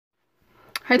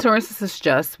Hi Taurus, this is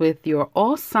Just with your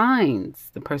all signs,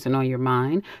 the person on your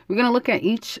mind. We're going to look at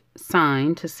each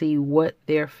sign to see what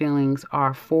their feelings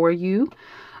are for you,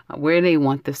 where they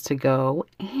want this to go,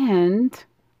 and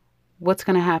what's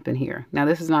going to happen here. Now,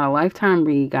 this is not a lifetime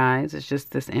read, guys. It's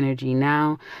just this energy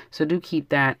now. So do keep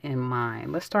that in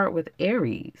mind. Let's start with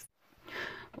Aries.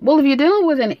 Well, if you're dealing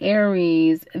with an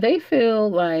Aries, they feel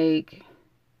like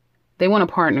they want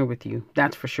to partner with you.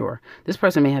 That's for sure. This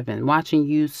person may have been watching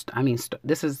you.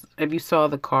 This is, if you saw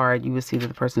the card, you would see that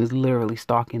the person is literally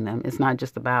stalking them. It's not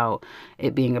just about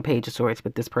it being a page of swords,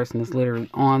 but this person is literally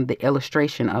on the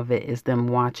illustration of it is them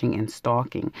watching and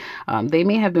stalking. They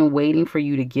may have been waiting for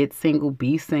you to get single,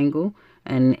 be single.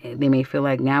 And they may feel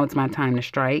like now it's my time to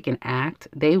strike and act.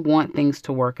 They want things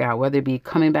to work out, whether it be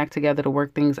coming back together to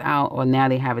work things out or now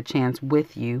they have a chance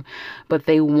with you, but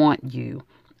they want you.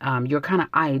 You're kind of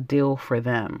ideal for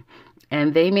them.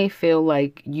 And they may feel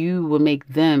like you will make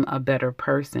them a better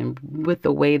person with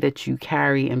the way that you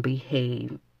carry and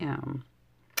behave.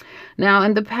 Now,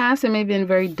 in the past, it may have been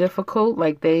very difficult,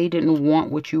 like they didn't want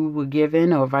what you were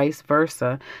given or vice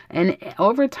versa. And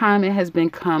over time, it has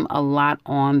become a lot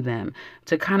on them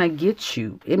to kind of get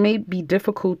you. It may be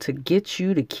difficult to get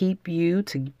you, to keep you,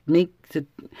 to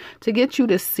get you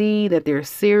to see that they're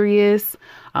serious,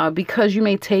 because you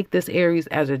may take this Aries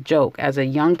as a joke. As a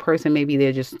young person, maybe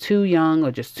they're just too young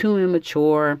or just too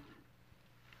immature,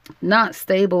 not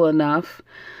stable enough.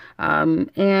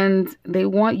 And they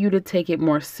want you to take it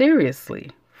more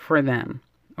seriously for them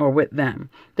or with them.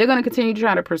 They're going to continue to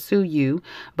try to pursue you,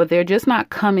 but they're just not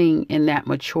coming in that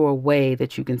mature way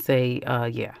that you can say,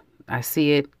 yeah, I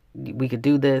see it. We could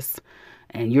do this.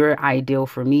 And you're ideal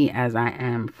for me as I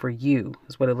am for you,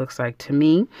 is what it looks like to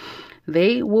me.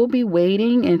 They will be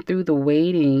waiting, and through the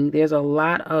waiting, there's a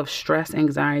lot of stress,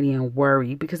 anxiety, and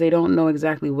worry because they don't know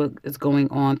exactly what is going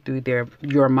on through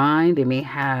your mind. They may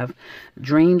have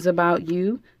dreams about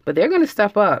you, but they're going to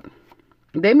step up.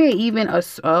 They may even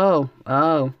okay.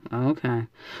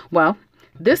 Well,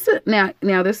 this is now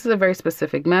this is a very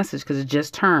specific message because it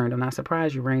just turned. I'm not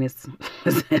surprised Uranus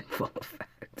is in full effect.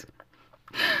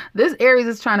 This Aries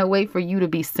is trying to wait for you to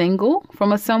be single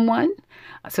from someone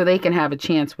so they can have a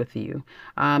chance with you.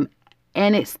 And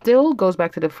it still goes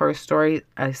back to the first story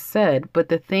I said, but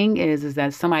the thing is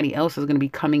that somebody else is going to be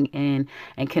coming in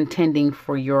and contending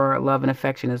for your love and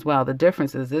affection as well. The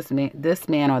difference is this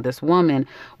man or this woman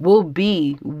will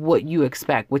be what you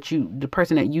expect. The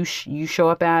person that you show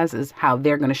up as is how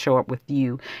they're going to show up with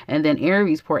you. And then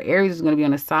poor Aries is going to be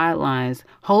on the sidelines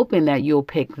hoping that you'll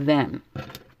pick them.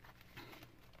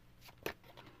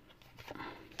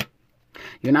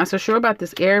 You're not so sure about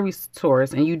this Aries,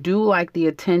 Taurus, and you do like the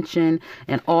attention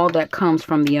and all that comes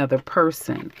from the other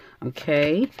person,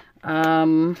 okay?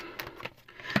 Aries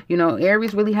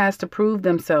really has to prove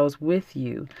themselves with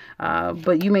you,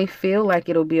 but you may feel like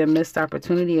it'll be a missed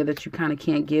opportunity or that you kind of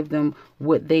can't give them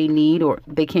what they need or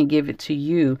they can't give it to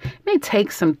you. It may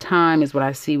take some time is what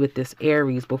I see with this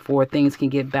Aries before things can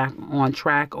get back on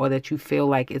track or that you feel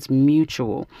like it's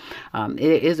mutual.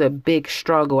 It is a big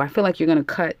struggle. I feel like you're going to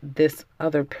cut this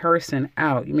other person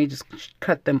out. You may just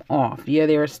cut them off. Yeah,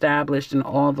 they're established and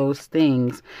all those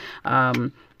things.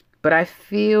 But I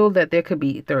feel that there could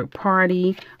be third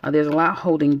party. There's a lot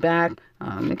holding back.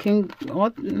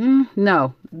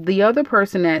 No, the other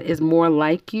person that is more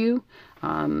like you,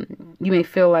 you may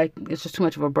feel like it's just too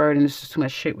much of a burden. It's just too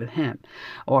much shit with him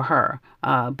or her.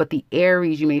 But the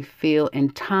Aries, you may feel in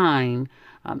time,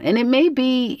 and it may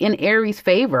be in Aries'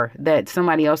 favor that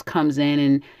somebody else comes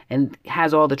in and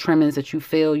has all the trimmings that you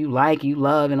feel you like, you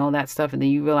love, and all that stuff. And then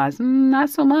you realize, not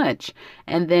so much.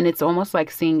 And then it's almost like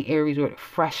seeing Aries with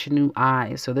fresh new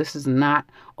eyes. So this is not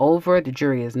over. The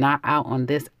jury is not out on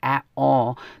this at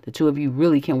all. The two of you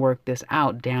really can work this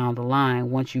out down the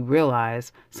line once you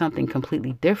realize something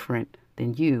completely different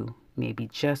than you may be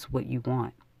just what you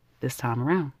want this time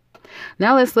around.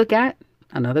 Now let's look at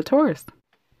another Taurus.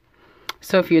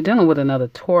 So if you're dealing with another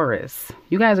Taurus,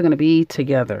 you guys are going to be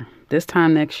together this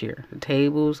time next year. The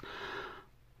tables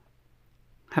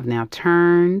have now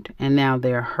turned and now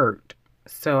they're hurt.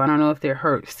 So I don't know if they're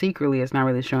hurt secretly. It's not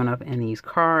really showing up in these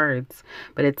cards,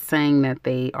 but it's saying that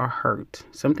they are hurt.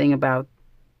 Something about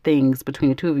things between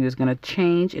the two of you is going to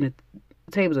change and the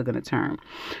tables are going to turn.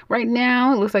 Right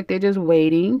now, it looks like they're just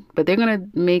waiting, but they're going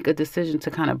to make a decision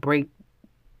to kind of break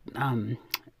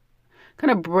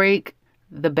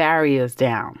the barriers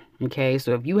down. Okay,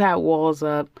 so if you have walls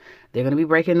up, they're going to be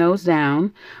breaking those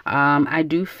down. I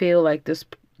do feel like this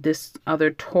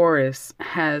other Taurus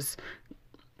has,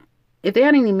 if they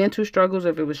had any mental struggles,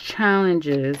 if it was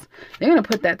challenges, they're going to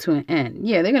put that to an end.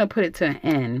 Yeah, they're going to put it to an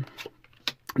end.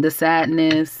 the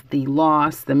sadness, the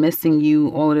loss, the missing you,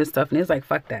 all of this stuff. And it's like,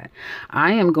 fuck that.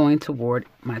 I am going toward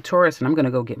my Taurus and I'm going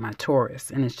to go get my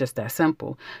Taurus. And it's just that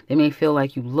simple. They may feel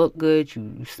like you look good,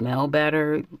 you smell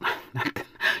better,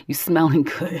 you smelling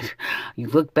good, you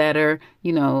look better.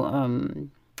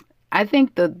 I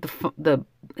think the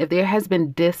if there has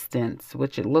been distance,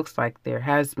 which it looks like there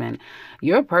has been,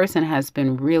 your person has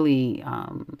been really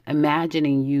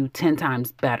imagining you 10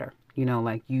 times better.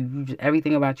 Like you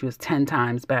everything about you is 10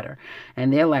 times better.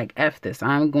 And they're like, F this.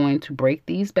 I'm going to break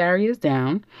these barriers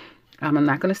down. I'm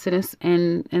not going to sit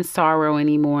in sorrow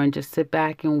anymore and just sit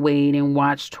back and wait and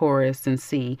watch Taurus and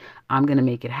see. I'm going to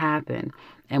make it happen.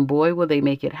 And boy, will they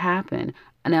make it happen.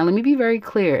 Now, let me be very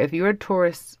clear. If you're a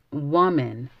Taurus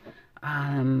woman,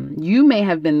 you may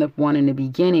have been the one in the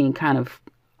beginning kind of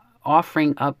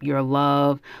offering up your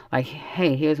love, like,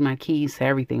 hey, here's my keys to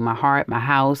everything, my heart, my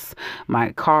house,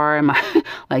 my car,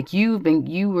 like you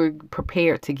were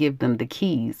prepared to give them the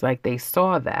keys, like they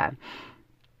saw that.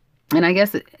 And I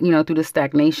guess, through the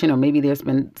stagnation, or maybe there's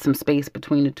been some space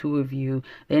between the two of you,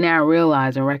 they now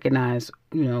realize and recognize,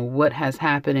 what has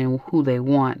happened and who they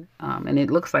want. And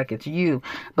it looks like it's you.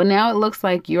 But now it looks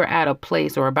like you're at a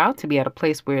place, or about to be at a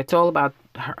place, where it's all about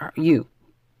you.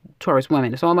 Taurus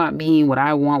women. It's all about me, what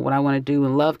I want to do.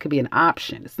 And love could be an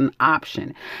option. It's an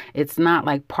option. It's not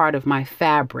like part of my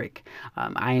fabric.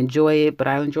 I enjoy it, but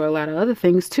I enjoy a lot of other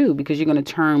things too, because you're going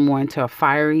to turn more into a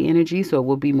fiery energy. So it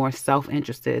will be more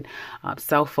self-interested,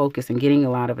 self-focused, and getting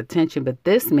a lot of attention. But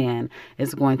this man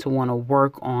is going to want to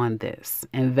work on this,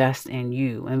 invest in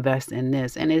you, invest in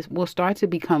this. And it will start to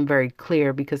become very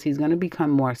clear, because he's going to become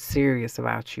more serious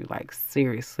about you, like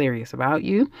serious about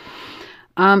you.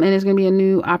 And it's going to be a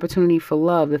new opportunity for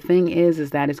love. The thing is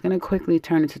that it's going to quickly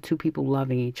turn into two people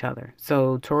loving each other.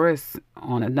 So Taurus,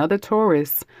 on another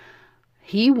Taurus,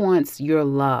 he wants your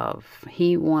love.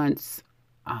 He wants,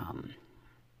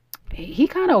 he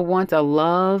kind of wants a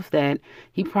love that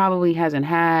he probably hasn't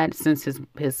had since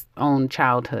his own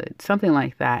childhood, something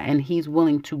like that. And he's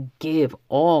willing to give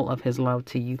all of his love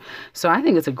to you. So I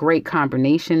think it's a great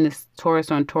combination, this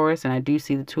Taurus on Taurus. And I do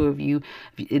see the two of you.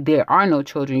 If there are no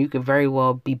children, you could very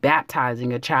well be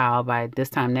baptizing a child by this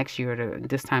time next year, or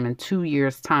this time in 2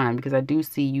 years' time, because I do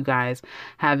see you guys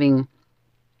having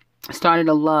started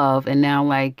a love, and now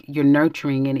like you're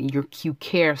nurturing it, and you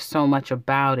care so much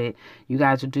about it. You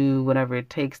guys will do whatever it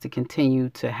takes to continue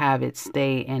to have it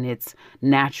stay in its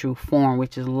natural form,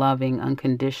 which is loving,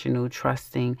 unconditional,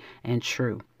 trusting, and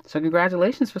true. So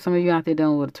congratulations for some of you out there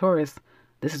dealing with a Taurus.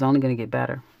 This is only going to get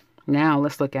better. Now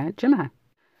let's look at Gemini.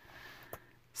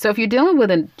 So if you're dealing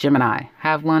with a Gemini,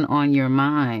 have one on your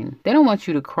mind. They don't want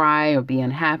you to cry or be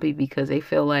unhappy, because they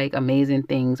feel like amazing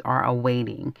things are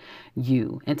awaiting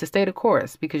you. And to stay the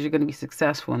course, because you're going to be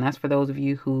successful. And that's for those of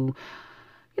you who,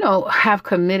 have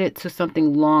committed to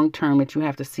something long-term that you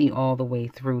have to see all the way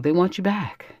through. They want you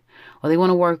back, or they want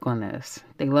to work on this.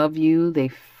 They love you. They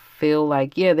feel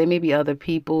like, yeah, there may be other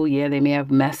people. Yeah, they may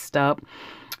have messed up.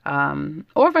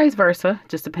 Or vice versa,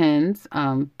 just depends.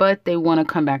 But they want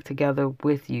to come back together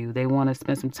with you. They want to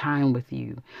spend some time with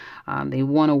you. They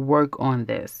want to work on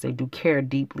this. They do care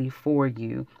deeply for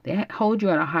you. They hold you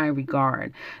at a high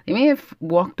regard. They may have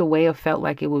walked away or felt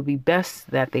like it would be best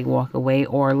that they walk away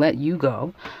or let you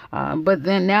go. But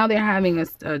then now they're having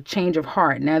a change of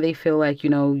heart. Now they feel like,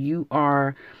 you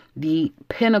are the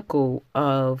pinnacle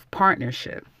of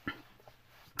partnership.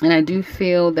 And I do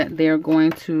feel that they're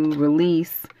going to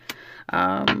release.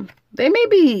 They may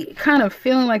be kind of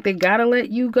feeling like they got to let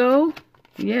you go.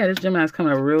 Yeah, this Gemini is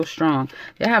coming up real strong.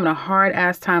 They're having a hard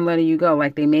ass time letting you go.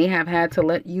 Like they may have had to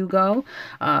let you go.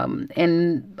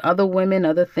 And other women,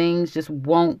 other things just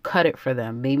won't cut it for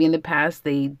them. Maybe in the past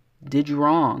they did you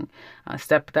wrong,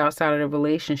 stepped outside of the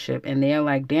relationship, and they're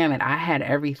like, damn it, I had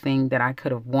everything that I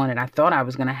could have wanted. I thought I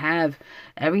was going to have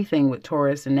everything with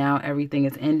Taurus, and now everything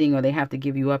is ending, or they have to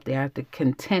give you up. They have to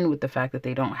contend with the fact that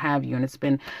they don't have you, and it's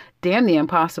been damn near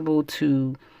impossible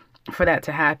for that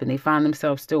to happen. They find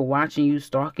themselves still watching you,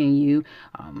 stalking you,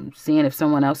 seeing if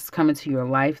someone else is coming to your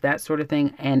life, that sort of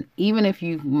thing. And even if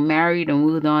you've married and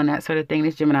moved on, that sort of thing,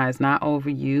 this Gemini is not over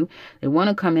you. They want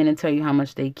to come in and tell you how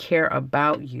much they care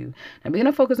about you. And we're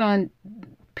going to focus on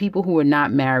people who are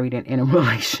not married and in a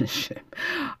relationship,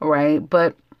 right?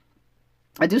 But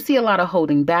I do see a lot of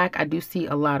holding back. I do see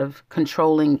a lot of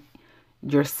controlling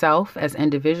yourself as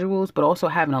individuals, but also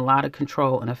having a lot of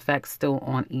control and effect still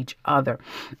on each other.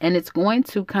 And it's going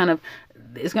to come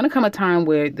a time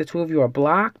where the two of you are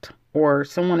blocked, or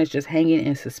someone is just hanging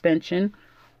in suspension.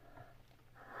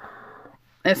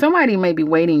 And somebody may be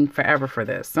waiting forever for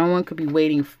this. Someone could be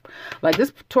waiting, like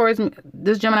this Taurus,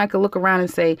 this Gemini could look around and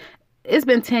say, it's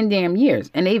been 10 damn years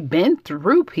and they've been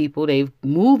through people. They've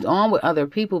moved on with other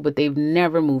people, but they've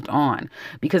never moved on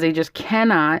because they just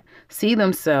cannot see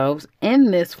themselves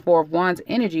in this Four of Wands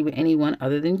energy with anyone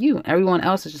other than you. Everyone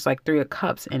else is just like Three of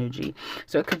Cups energy.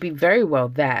 So it could be very well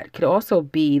that. It could also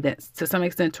be that to some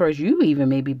extent, Taurus, you even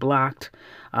may be blocked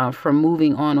from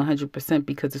moving on 100%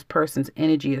 because this person's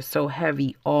energy is so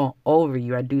heavy all over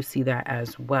you. I do see that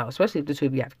as well, especially if the two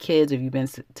of you have kids, if you've been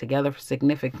together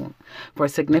for a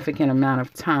significant amount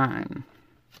of time.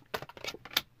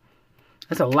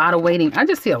 There's a lot of waiting. I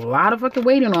just see a lot of fucking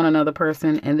waiting on another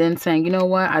person and then saying, you know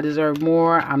what, I deserve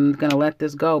more. I'm going to let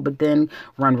this go. But then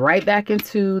run right back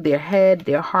into their head,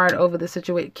 their heart over the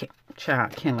situation.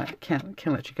 Can't let you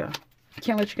go.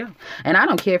 Can't let you go. And I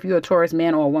don't care if you're a Taurus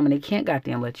man or a woman, they can't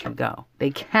goddamn let you go. They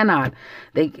cannot.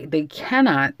 They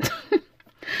cannot.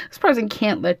 This person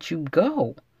can't let you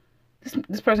go.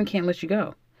 This person can't let you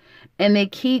go. And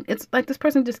it's like this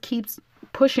person just keeps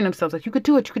pushing themselves. Like, you could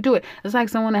do it. You could do it. It's like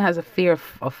someone that has a fear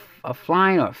of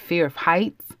flying or a fear of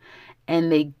heights.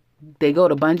 And they go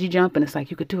to bungee jump and it's like,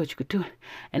 you could do it. You could do it.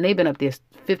 And they've been up there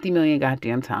 50 million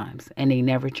goddamn times and they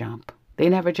never jump. They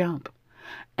never jump.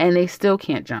 And they still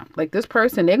can't jump. Like this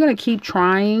person, they're going to keep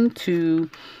trying to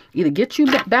either get you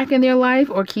back in their life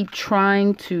or keep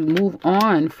trying to move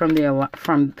on from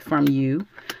you,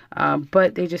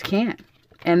 but they just can't.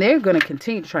 And they're going to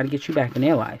continue to try to get you back in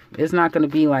their life. It's not going to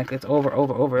be like it's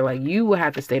over. Like you will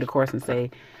have to stay the course and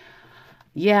say,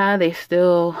 yeah, they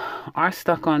still are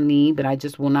stuck on me, but I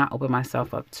just will not open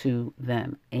myself up to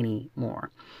them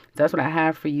anymore. So that's what I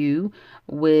have for you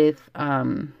with...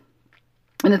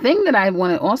 And the thing that I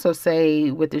want to also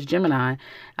say with this Gemini,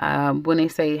 when they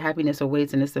say happiness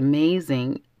awaits and it's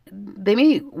amazing, they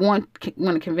may want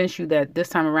to convince you that this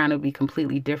time around it'll be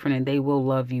completely different and they will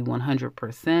love you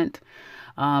 100%.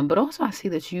 But also I see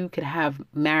that you could have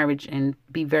marriage and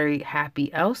be very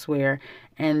happy elsewhere.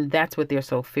 And that's what they're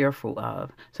so fearful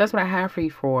of. So that's what I have for you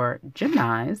for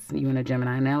Geminis. You and a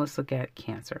Gemini. Now let's look at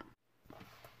Cancer.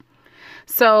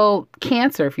 So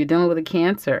Cancer, if you're dealing with a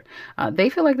Cancer, they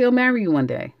feel like they'll marry you one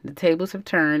day. The tables have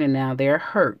turned and now they're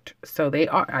hurt. So they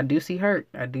are. I do see hurt.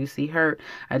 I do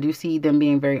see them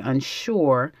being very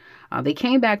unsure. They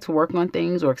came back to work on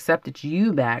things or accepted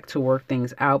you back to work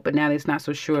things out, but now they're not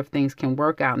so sure if things can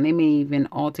work out. And they may even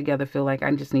altogether feel like,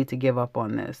 I just need to give up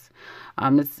on this.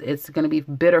 It's going to be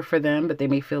bitter for them, but they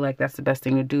may feel like that's the best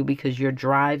thing to do because you're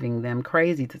driving them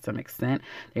crazy to some extent.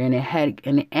 They're in their head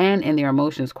and in their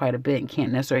emotions quite a bit and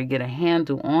can't necessarily get a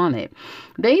handle on it.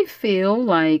 They feel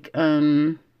like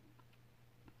you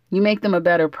make them a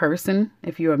better person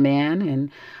if you're a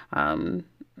man, and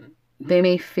they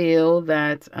may feel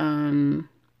that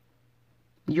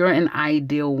you're an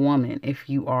ideal woman if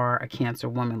you are a Cancer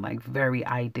woman, like very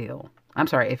ideal. I'm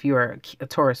sorry, if you're a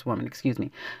Taurus woman, excuse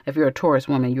me. If you're a Taurus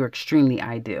woman, you're extremely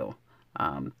ideal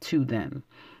to them.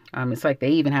 It's like they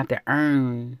even have to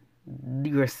earn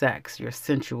your sex, your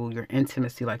sensual, your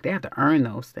intimacy. Like they have to earn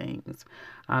those things.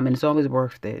 And it's always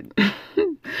worth it.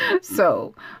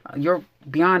 So you're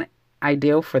beyond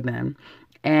ideal for them.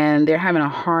 And they're having a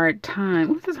hard time.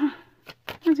 What this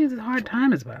hard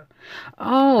time is about?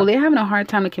 Oh, they're having a hard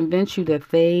time to convince you that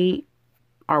they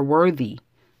are worthy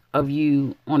of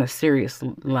you on a serious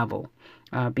level,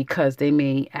 because they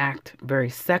may act very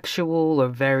sexual or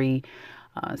very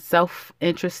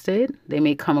self-interested. They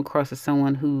may come across as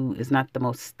someone who is not the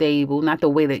most stable, not the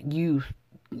way that you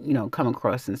come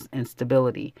across in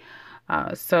stability.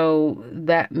 So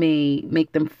that may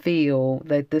make them feel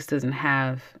that this doesn't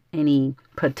have any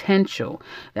potential.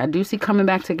 I do see coming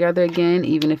back together again,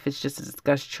 even if it's just to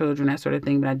discuss children, that sort of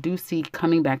thing. But I do see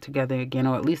coming back together again,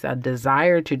 or at least a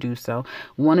desire to do so.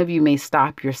 One of you may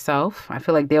stop yourself. I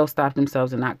feel like they'll stop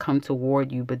themselves and not come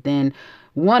toward you, but then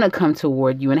want to come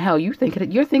toward you. And hell, you're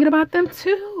thinking about them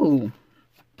too.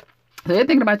 So they're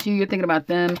thinking about you, you're thinking about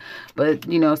them. But,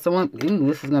 this is going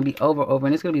to be over,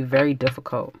 and it's going to be very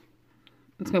difficult.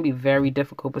 It's going to be very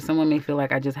difficult, but someone may feel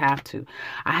like I just have to.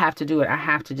 I have to do it. I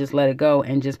have to just let it go.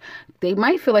 And they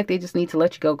might feel like they just need to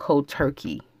let you go cold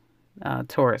turkey.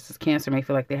 Taurus. This Cancer may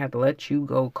feel like they have to let you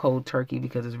go cold turkey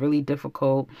because it's really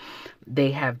difficult. They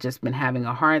have just been having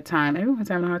a hard time. Everyone's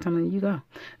having a hard time letting you go.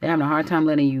 They're having a hard time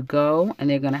letting you go, and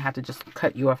they're going to have to just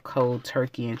cut you off cold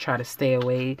turkey and try to stay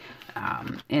away.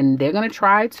 And they're going to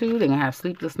try to. They're going to have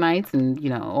sleepless nights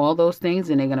and, all those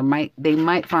things. And they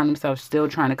might find themselves still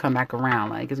trying to come back around.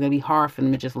 Like, it's going to be hard for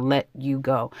them to just let you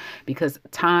go because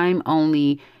time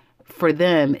only... For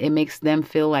them, it makes them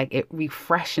feel like it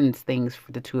refreshes things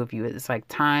for the two of you. It's like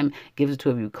time gives the two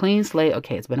of you a clean slate.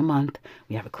 Okay, it's been a month.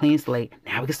 We have a clean slate.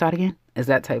 Now we can start again. Is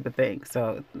that type of thing.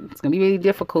 So it's going to be really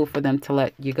difficult for them to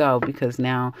let you go because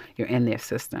now you're in their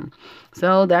system.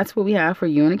 So that's what we have for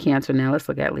you and a Cancer. Now let's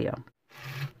look at Leo.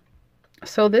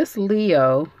 So this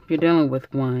Leo, if you're dealing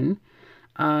with one,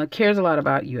 cares a lot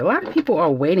about you. A lot of people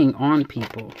are waiting on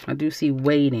people. I do see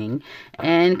waiting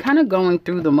and kind of going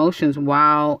through the motions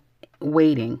while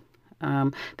waiting.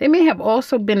 They may have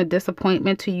also been a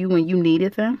disappointment to you when you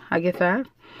needed them. I get that.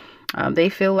 They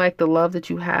feel like the love that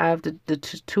you have, the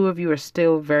two of you are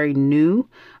still very new.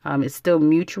 It's still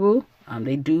mutual.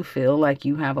 They do feel like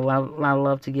you have a lot of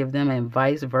love to give them and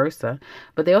vice versa.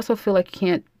 But they also feel like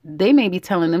they may be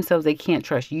telling themselves they can't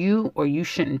trust you or you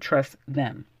shouldn't trust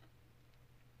them.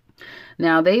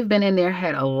 Now, they've been in their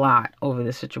head a lot over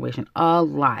this situation, a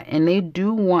lot. And they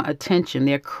do want attention.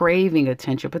 They're craving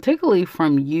attention, particularly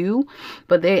from you.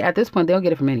 But at this point, they'll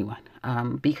get it from anyone.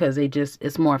 Because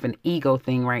it's more of an ego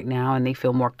thing right now, and they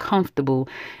feel more comfortable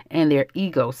in their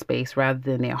ego space rather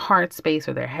than their heart space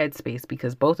or their head space,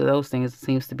 because both of those things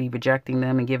seems to be rejecting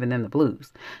them and giving them the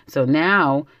blues. So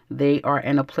now they are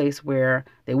in a place where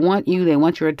they want you, they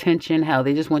want your attention. Hell,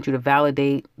 they just want you to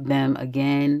validate them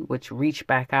again, which reach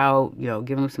back out,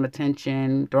 give them some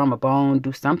attention, throw them a bone,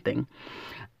 do something.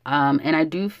 And I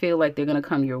do feel like they're going to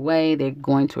come your way. They're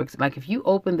going to, like, if you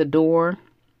open the door,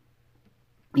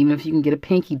 even if you can get a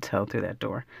pinky toe through that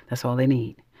door, that's all they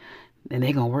need. And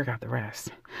they're going to work out the rest.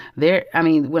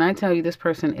 When I tell you this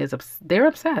person they're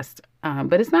obsessed.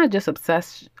 But it's not just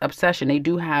obsession. They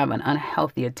do have an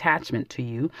unhealthy attachment to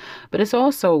you. But it's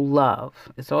also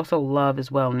love. It's also love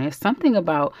as well. And there's something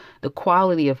about the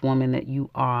quality of woman that you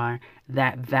are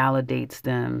that validates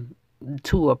them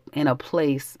in a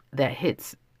place that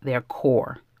hits their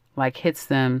core. Like hits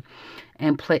them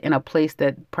and in a place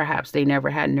that perhaps they never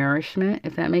had nourishment,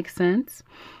 if that makes sense.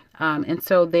 And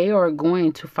so they are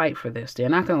going to fight for this. They're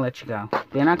not going to let you go.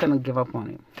 They're not going to give up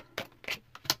on you.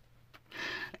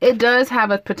 It does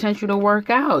have a potential to work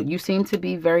out. You seem to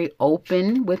be very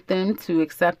open with them to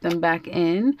accept them back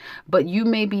in, but you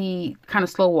may be kind of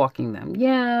slow walking them.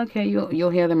 Yeah, okay, you'll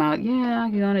hear them out. Yeah,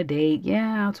 you're on a date.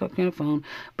 Yeah, I'll talk to you on the phone.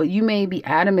 But you may be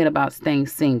adamant about staying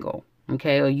single.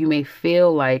 Okay, or you may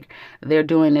feel like they're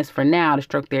doing this for now to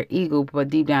stroke their ego, but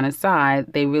deep down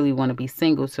inside, they really want to be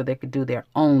single so they could do their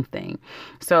own thing.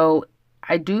 So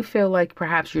I do feel like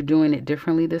perhaps you're doing it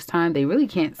differently this time. They really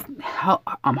can't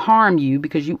harm you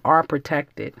because you are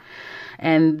protected.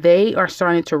 And they are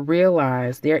starting to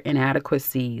realize their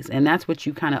inadequacies. And that's what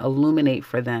you kind of illuminate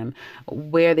for them,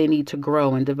 where they need to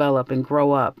grow and develop and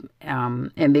grow up.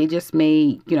 And they just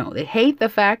may, they hate the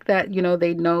fact that,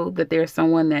 they know that there's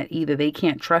someone that either they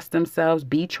can't trust themselves,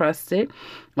 be trusted,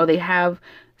 or they have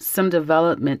some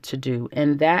development to do.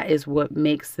 And that is what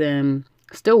makes them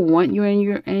still want you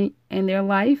in their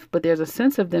life. But there's a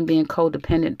sense of them being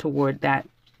codependent toward that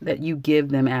you give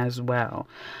them as well.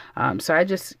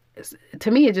 To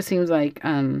me, it just seems like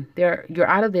you're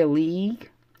out of their league.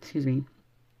 Excuse me.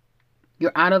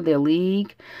 You're out of their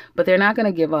league, but they're not going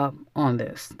to give up on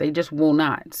this. They just will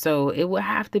not. So it will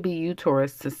have to be you,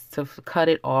 Taurus, to cut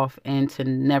it off and to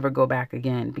never go back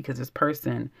again, because this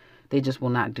person, they just will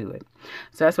not do it.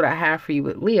 So that's what I have for you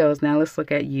with Leos. Now let's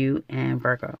look at you and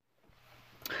Virgo.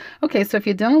 Okay, so if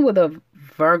you're dealing with a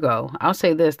Virgo, I'll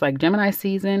say this, like Gemini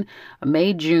season,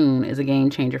 May, June is a game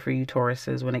changer for you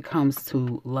Tauruses when it comes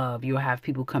to love. You'll have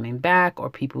people coming back or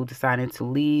people deciding to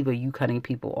leave or you cutting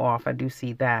people off. I do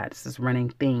see that. It's this running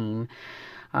theme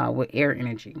with air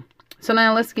energy. So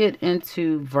now let's get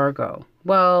into Virgo.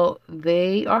 Well,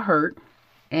 they are hurt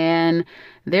and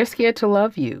they're scared to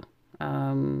love you.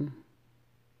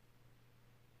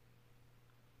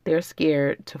 They're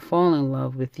scared to fall in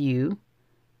love with you.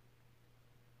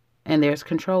 And there's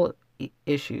control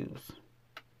issues.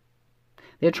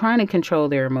 They're trying to control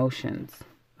their emotions.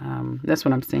 That's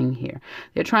what I'm seeing here.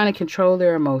 They're trying to control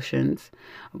their emotions,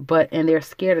 and they're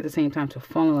scared at the same time to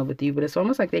fall in love with you. But it's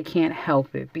almost like they can't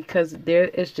help it because there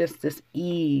is just this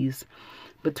ease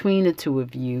between the two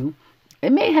of you.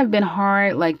 It may have been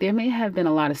hard, like there may have been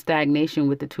a lot of stagnation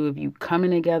with the two of you coming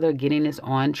together, getting this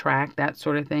on track, that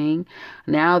sort of thing.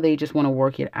 Now they just want to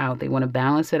work it out. They want to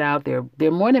balance it out.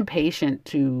 They're more than patient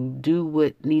to do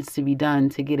what needs to be done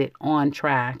to get it on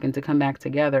track and to come back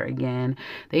together again.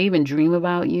 They even dream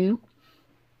about you.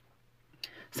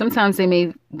 Sometimes they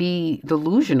may be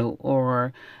delusional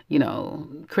or,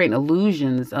 creating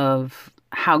illusions of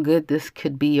how good this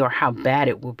could be or how bad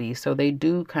it will be. So they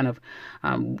do kind of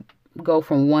go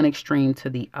from one extreme to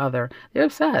the other. They're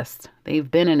obsessed. They've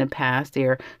been in the past.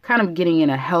 They're kind of getting in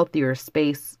a healthier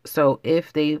space. So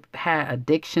if they've had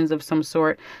addictions of some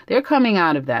sort, they're coming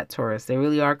out of that, Taurus. They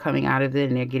really are coming out of it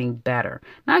and they're getting better.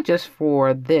 Not just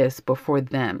for this, but for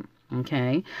them.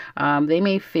 Okay. They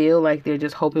may feel like they're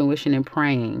just hoping, wishing, and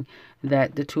praying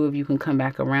that the two of you can come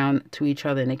back around to each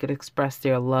other and they could express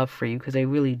their love for you because they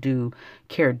really do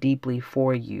care deeply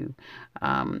for you.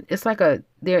 It's like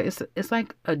it's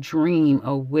like a dream,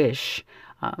 a wish.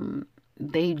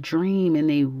 They dream and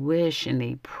they wish and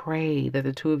they pray that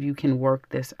the two of you can work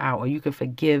this out or you can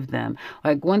forgive them.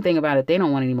 Like one thing about it, they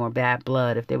don't want any more bad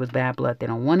blood. If there was bad blood, they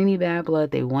don't want any bad blood.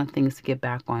 They want things to get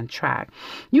back on track.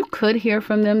 You could hear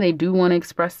from them. They do want to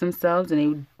express themselves and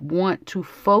they want to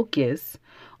focus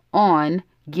on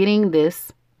getting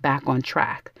this back on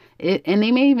track. And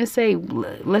they may even say,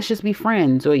 let's just be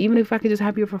friends, or even if I could just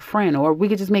have you for a friend, or we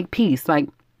could just make peace. Like,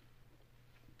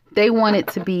 they want it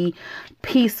to be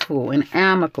peaceful and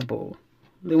amicable.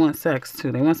 They want sex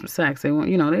too. They want some sex. They want,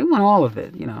 they want all of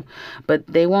it, but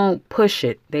they won't push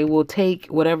it. They will take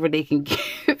whatever they can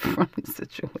get from the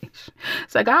situation.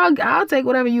 It's like, I'll take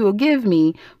whatever you will give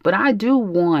me, but I do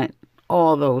want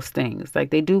all those things. Like,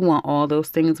 they do want all those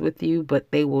things with you,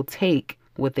 but they will take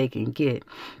what they can get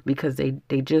because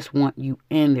they just want you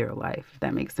in their life, if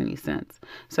that makes any sense.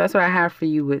 So that's what I have for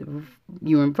you with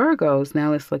you and Virgos.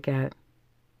 Now let's look at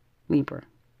Libra.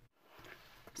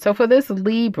 So for this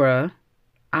Libra,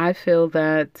 I feel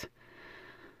that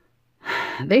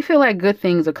they feel like good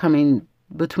things are coming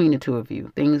between the two of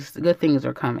you. Good things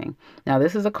are coming. Now,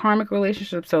 this is a karmic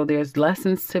relationship, so there's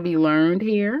lessons to be learned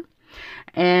here.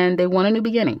 And they want a new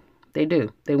beginning. They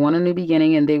do. They want a new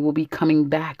beginning, and they will be coming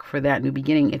back for that new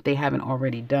beginning if they haven't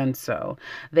already done so.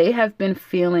 They have been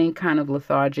feeling kind of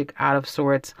lethargic, out of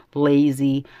sorts,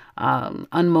 lazy,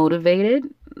 unmotivated,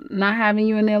 not having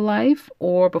you in their life,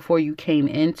 or before you came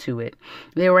into it.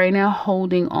 They're right now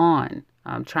holding on,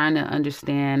 trying to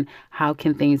understand how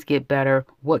can things get better,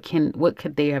 what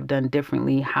could they have done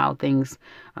differently, how things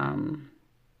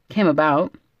came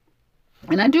about.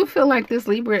 And I do feel like this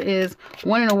Libra is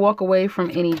wanting to walk away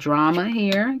from any drama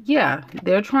here. Yeah,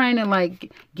 they're trying to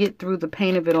get through the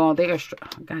pain of it all. They're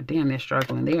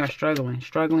struggling. They are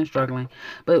struggling.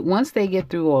 But once they get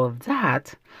through all of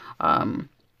that,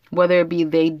 whether it be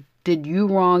they did you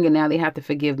wrong and now they have to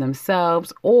forgive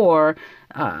themselves, or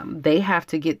they have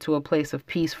to get to a place of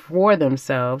peace for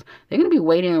themselves, they're going to be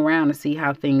waiting around to see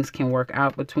how things can work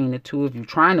out between the two of you.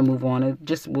 Trying to move on, it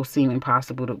just will seem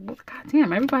impossible to,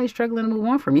 goddamn, everybody's struggling to move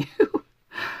on from you.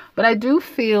 But I do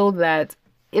feel that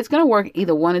it's going to work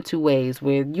either one or two ways,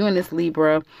 where you and this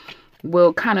Libra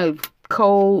will kind of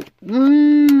it's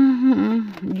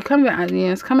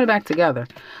coming back together.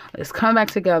 It's coming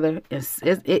back together.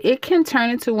 It can turn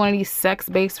into one of these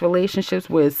sex-based relationships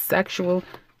where it's sexual.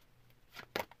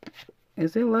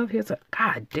 Is there love here?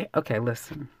 God damn. Okay,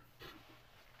 listen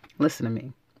to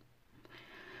me.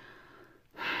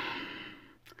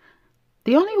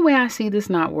 The only way I see this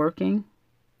not working,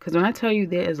 because when I tell you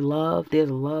there is love, there's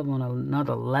love on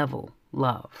another level.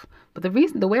 Love. But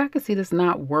the way I can see this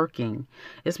not working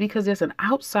is because there's an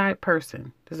outside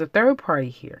person. There's a third party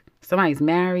here. Somebody's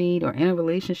married or in a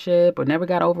relationship or never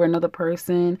got over another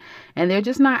person, and they're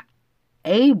just not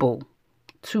able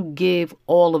to give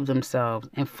all of themselves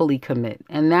and fully commit.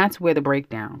 And that's where the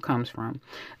breakdown comes from.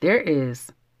 There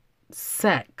is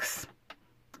sex,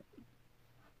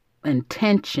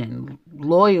 intention,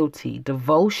 loyalty,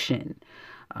 devotion,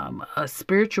 a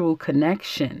spiritual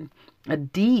connection, a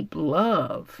deep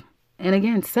love, and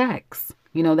again, sex,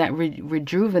 that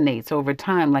rejuvenates over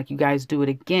time. Like, you guys do it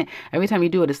again. Every time you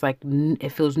do it, it's like it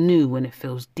feels new and it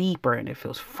feels deeper and it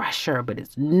feels fresher, but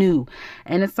it's new.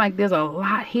 And it's like there's a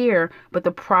lot here, but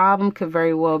the problem could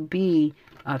very well be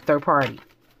a third party,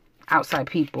 outside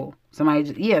people.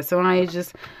 Somebody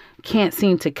just can't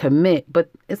seem to commit,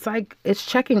 but it's like it's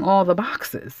checking all the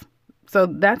boxes. So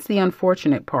that's the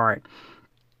unfortunate part.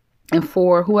 And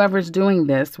for whoever's doing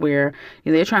this, where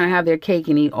they're trying to have their cake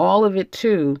and eat all of it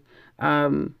too, they're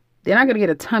not going to get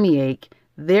a tummy ache.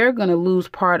 They're going to lose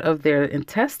part of their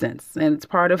intestines, and it's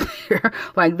part of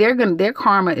their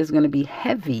karma is going to be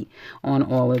heavy on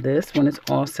all of this when it's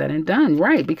all said and done,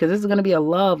 right? Because this is going to be a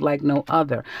love like no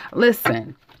other.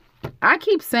 Listen, I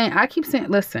keep saying,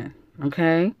 listen,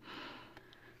 okay?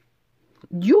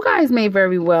 You guys may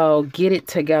very well get it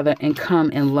together and come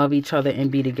and love each other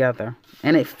and be together.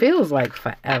 And it feels like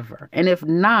forever. And if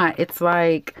not, it's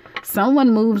like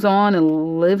someone moves on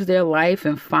and lives their life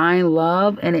and find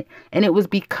love. And it was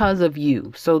because of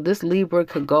you. So this Libra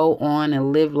could go on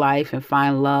and live life and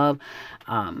find love.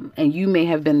 And you may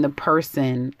have been the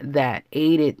person that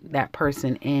aided that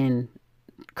person in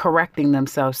correcting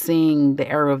themselves, seeing the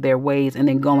error of their ways, and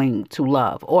then going to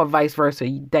love, or vice versa.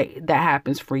 That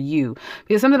happens for you.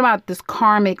 Because something about this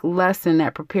karmic lesson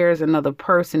that prepares another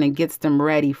person and gets them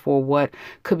ready for what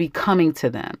could be coming to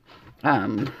them.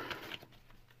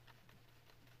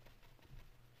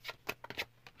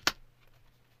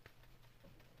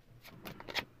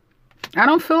 I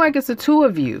don't feel like it's the two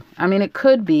of you. I mean, it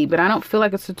could be, but I don't feel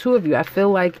like it's the two of you. I feel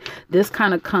like this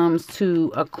kind of comes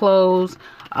to a close,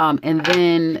 and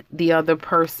then the other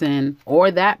person or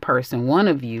that person, one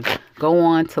of you, go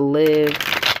on to live,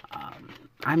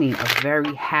 a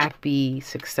very happy,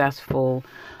 successful,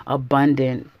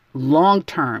 abundant, long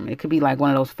term. It could be like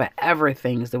one of those forever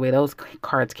things, the way those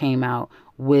cards came out,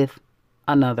 with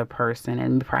another person.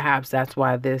 And perhaps that's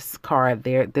why this card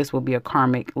there, this will be a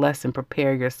karmic lesson.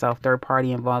 Prepare yourself. Third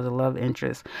party involves a love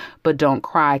interest, but don't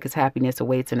cry, because happiness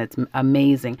awaits, and it's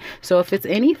amazing. So if it's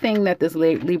anything that this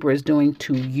Libra is doing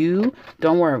to you,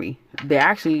 don't worry. There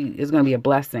actually is going to be a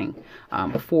blessing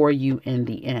for you in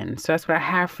the end. So that's what I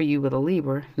have for you with a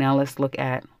Libra. Now let's look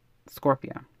at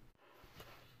Scorpio.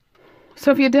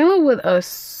 So if you're dealing with a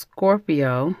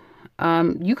Scorpio,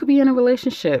 you could be in a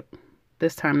relationship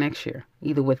this time next year.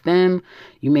 Either with them,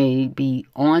 you may be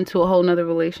on to a whole nother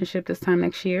relationship this time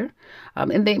next year.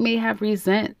 And they may have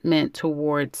resentment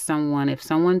towards someone. If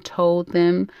someone told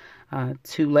them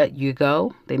to let you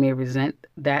go, they may resent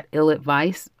that ill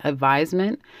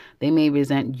advisement. They may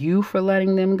resent you for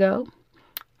letting them go.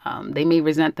 They may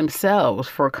resent themselves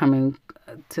for coming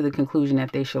to the conclusion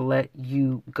that they should let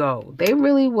you go. They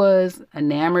really was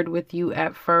enamored with you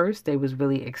at first. They was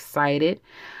really excited.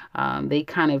 They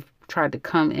kind of tried to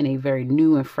come in a very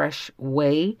new and fresh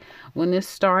way when this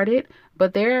started,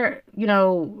 but they're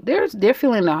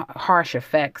feeling the harsh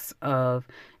effects of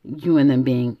you and them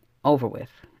being over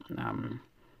with.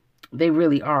 They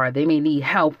really are. They may need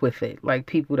help with it, like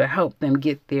people to help them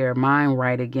get their mind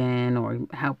right again, or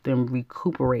help them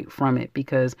recuperate from it,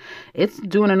 because it's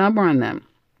doing a number on them.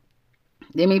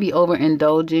 They may be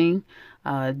overindulging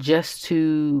just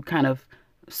to kind of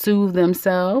soothe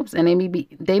themselves, and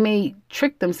they may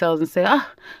trick themselves and say,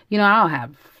 I'll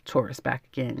have Taurus back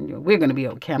again. We're going to be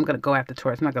okay. I'm going to go after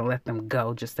Taurus. I'm not going to let them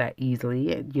go just that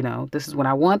easily. This is what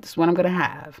I want. This is what I'm going to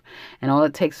have. And all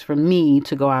it takes for me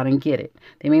to go out and get it.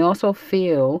 They may also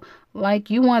feel like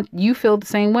you feel the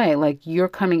same way, like you're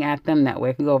coming at them that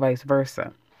way. It can go vice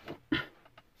versa.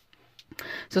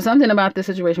 So something about this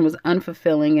situation was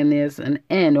unfulfilling, and there's an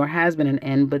end, or has been an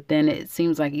end, but then it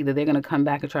seems like either they're going to come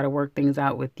back and try to work things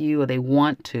out with you, or they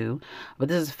want to, but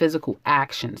this is physical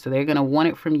action. So they're going to want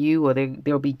it from you, or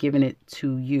they'll be giving it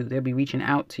to you. They'll be reaching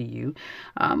out to you.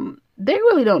 They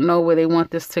really don't know where they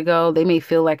want this to go. They may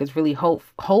feel like it's really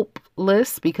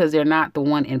hopeless, because they're not the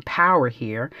one in power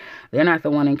here. They're not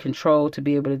the one in control to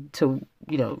be able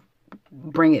to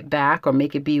bring it back or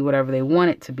make it be whatever they want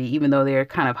it to be, even though they're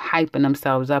kind of hyping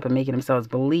themselves up and making themselves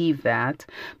believe that.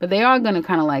 But they are going to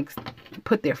kind of like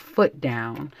put their foot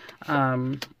down.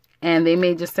 And they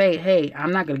may just say, hey,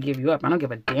 I'm not going to give you up. I don't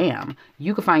give a damn.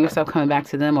 You could find yourself coming back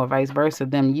to them, or vice versa,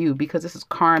 them you, because this is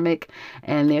karmic,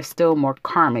 and there's still more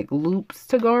karmic loops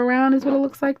to go around, is what it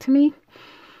looks like to me.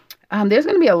 There's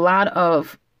going to be a lot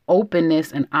of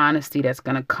openness and honesty that's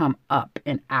going to come up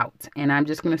and out. And I'm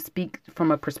just going to speak from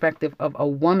a perspective of a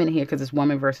woman here, because it's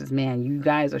woman versus man. You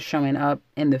guys are showing up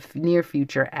in the near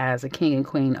future as a king and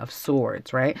queen of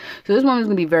swords, right? So this woman's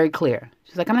going to be very clear.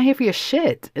 She's like, I'm not here for your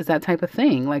shit. It's that type of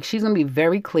thing. Like, she's going to be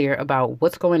very clear about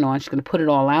what's going on. She's going to put it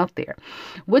all out there,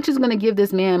 which is going to give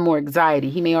this man more anxiety.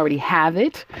 He may already have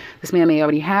it. This man may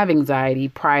already have anxiety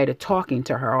prior to talking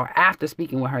to her, or after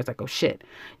speaking with her. It's like, oh shit,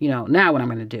 now what I'm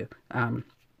going to do?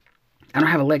 I don't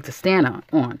have a leg to stand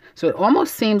on. So it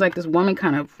almost seems like this woman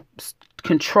kind of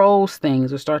controls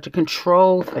things, or start to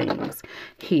control things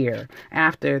here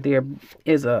after there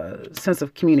is a sense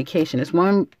of communication. This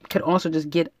woman could also just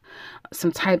get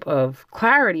some type of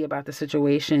clarity about the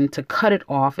situation to cut it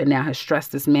off, and now has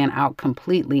stressed this man out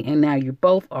completely. And now you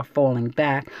both are falling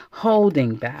back,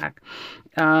 holding back.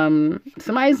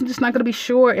 Somebody's just not going to be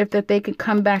sure if that they could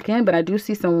come back in, but I do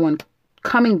see someone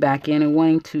coming back in and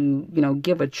wanting to,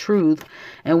 give a truth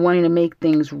and wanting to make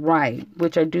things right,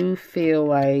 which I do feel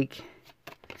like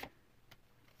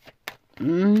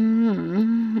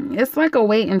it's like a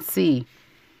wait and see.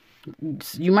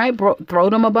 You might throw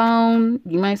them a bone.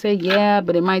 You might say, yeah,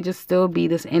 but it might just still be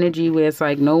this energy where it's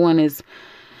like no one is,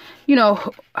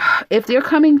 if they're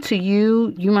coming to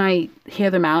you, you might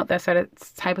hear them out, that sort of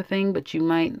type of thing, but you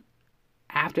might,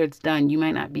 after it's done, you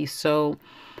might not be so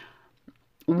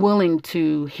willing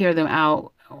to hear them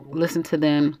out, listen to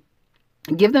them,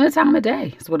 give them the time of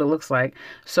day. Is what it looks like.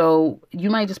 So you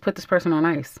might just put this person on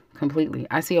ice completely.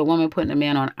 I see a woman putting a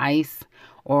man on ice,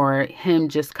 or him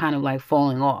just kind of like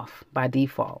falling off by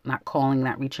default, not calling,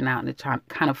 not reaching out, and it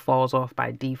kind of falls off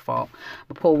by default.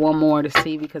 I'll pull one more to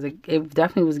see, because it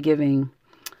definitely was giving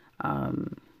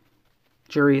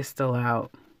jury is still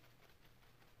out.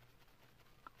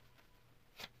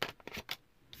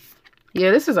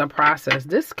 Yeah, this is a process.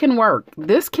 This can work.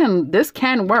 This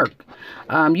can work.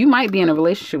 You might be in a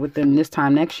relationship with them this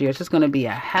time next year. It's just going to be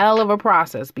a hell of a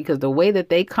process because the way that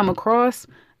they come across,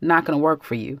 not going to work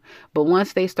for you. But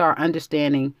once they start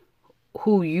understanding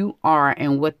who you are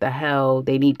and what the hell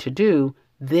they need to do,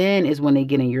 then is when they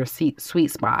get in your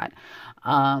sweet spot.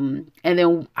 And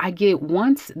then I get,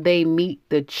 once they meet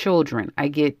the children, I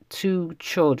get 2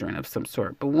 children of some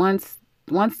sort. But once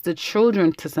the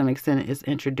children to some extent is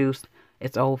introduced,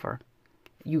 it's over.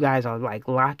 You guys are like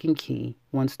lock and key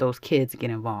once those kids get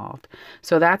involved.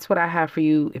 So that's what I have for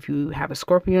you. If you have a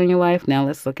Scorpio in your life, now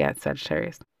let's look at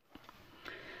Sagittarius.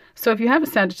 So if you have a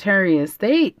Sagittarius,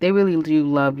 they really do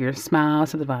love your smile.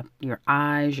 Something about your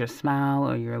eyes, your smile,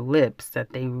 or your lips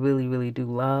that they really, really do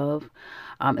love.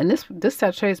 And this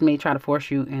Sagittarius may try to force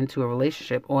you into a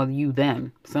relationship, or you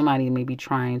them. Somebody may be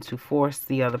trying to force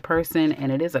the other person,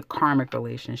 and it is a karmic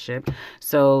relationship.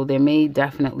 So there may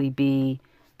definitely be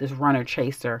this runner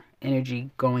chaser energy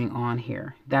going on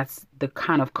here. That's the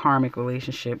kind of karmic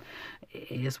relationship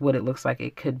is what it looks like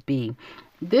it could be.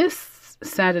 This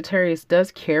Sagittarius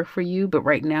does care for you, but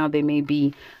right now they may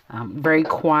be very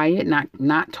quiet,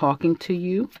 not talking to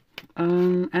you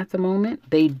at the moment.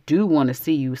 They do want to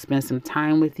see you, spend some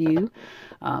time with you.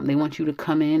 They want you to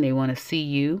come in. They want to see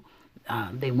you.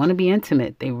 They want to be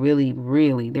intimate. They really,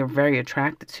 really, they're very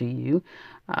attracted to you.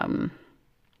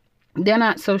 They're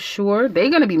not so sure. They're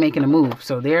going to be making a move.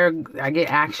 So I get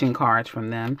action cards from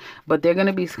them, but they're going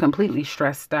to be completely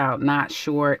stressed out, not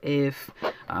sure if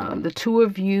the 2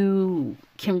 of you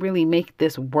can really make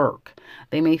this work.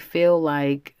 They may feel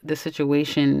like the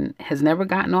situation has never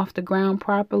gotten off the ground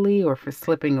properly, or for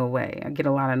slipping away. I get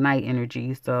a lot of night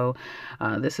energy. So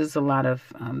this is a lot of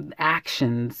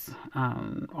actions,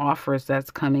 offers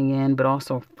that's coming in, but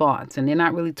also thoughts. And they're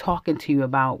not really talking to you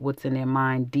about what's in their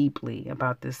mind deeply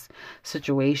about this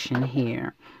situation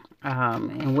here.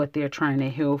 And what they're trying to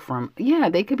heal from. Yeah,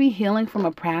 they could be healing from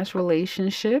a past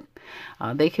relationship.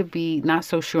 They could be not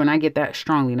so sure, and I get that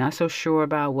strongly, not so sure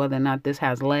about whether or not this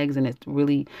has legs and it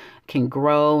really can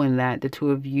grow, and that the 2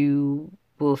 of you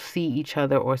will see each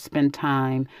other or spend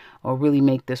time or really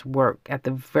make this work. At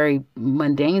the very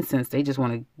mundane sense, they just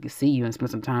want to see you and spend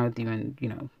some time with you,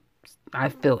 and, I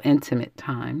feel intimate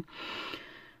time.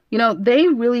 They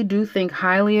really do think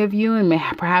highly of you, and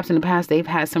perhaps in the past they've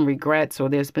had some regrets, or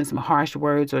there's been some harsh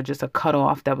words, or just a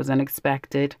cutoff that was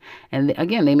unexpected. And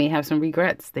again, they may have some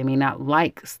regrets. They may not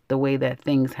like the way that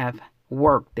things have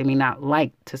worked. They may not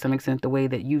like, to some extent, the way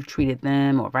that you've treated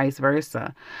them, or vice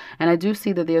versa. And I do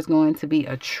see that there's going to be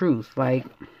a truth, like,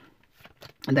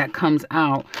 that comes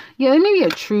out. Yeah, there may be a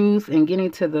truth in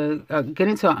getting to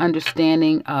an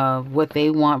understanding of what they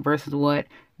want versus what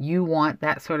you want,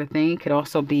 that sort of thing. It could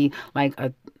also be like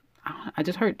I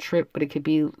just heard trip, but it could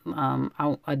be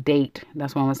a date.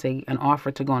 That's why I want to say an offer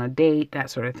to go on a date,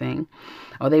 that sort of thing.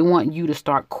 Or they want you to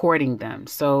start courting them.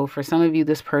 So for some of you,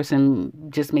 this person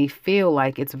just may feel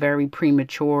like it's very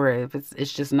premature. If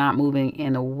it's just not moving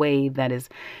in a way that is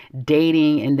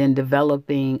dating and then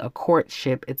developing a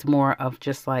courtship. It's more of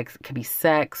just like, it could be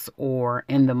sex or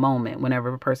in the moment,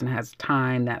 whenever a person has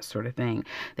time, that sort of thing.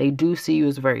 They do see you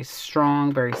as very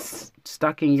strong, very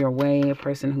stuck in your way, a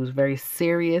person who's very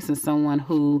serious, and someone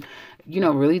who,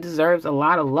 really deserves a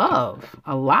lot of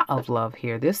love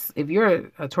here. If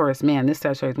you're a Taurus man, this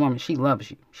Sagittarius woman, she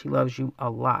loves you. She loves you a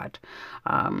lot.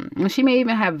 And she may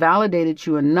even have validated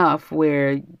you enough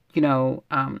where,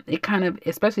 it kind of,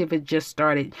 especially if it just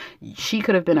started, she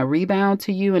could have been a rebound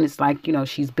to you. And it's like,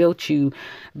 she's built you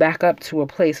back up to a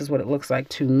place, is what it looks like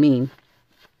to me.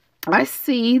 I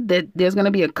see that there's going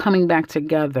to be a coming back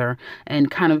together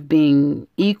and kind of being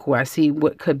equal. I see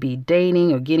what could be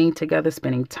dating or getting together,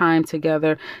 spending time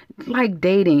together, like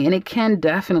dating. And it can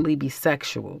definitely be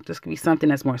sexual. This could be something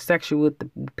that's more sexual with the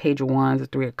Page of Wands, the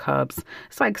 3 of Cups.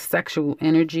 It's like sexual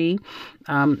energy.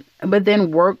 But then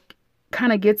work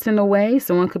kind of gets in the way.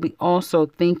 Someone could be also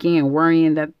thinking and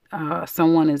worrying that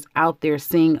someone is out there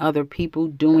seeing other people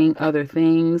doing other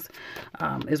things,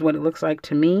 is what it looks like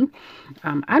to me.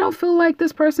 I don't feel like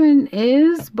this person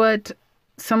is, but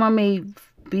someone may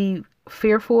be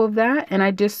fearful of that. And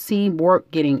I just see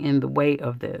work getting in the way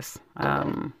of this.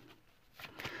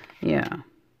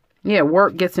 Yeah,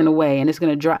 work gets in the way, and it's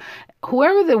going to drive.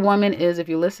 Whoever the woman is, if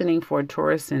you're listening for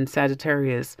Taurus and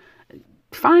Sagittarius,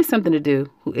 find something to do.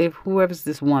 If whoever's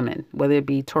this woman, whether it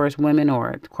be Taurus women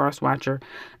or a cross watcher,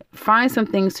 find some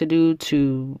things to do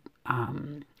to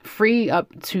free up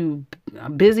to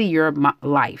busy your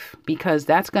life, because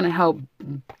that's going to help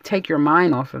take your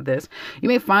mind off of this. You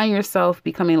may find yourself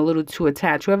becoming a little too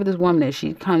attached. Whoever this woman is,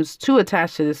 she becomes too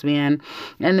attached to this man,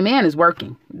 and the man is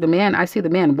working. I see the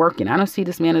man working. I don't see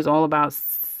this man as all about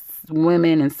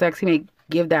women and sex. He may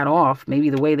give that off. Maybe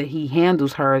the way that he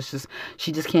handles her is just,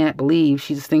 she just can't believe.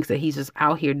 She just thinks that he's just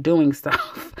out here doing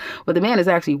stuff. But the man is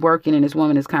actually working, and this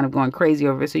woman is kind of going crazy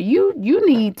over it. So you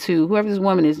need to, whoever this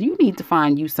woman is, you need to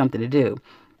find you something to do.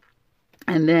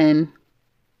 And then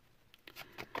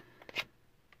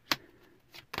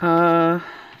I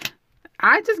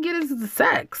just get into the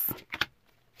sex.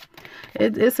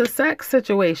 It's a sex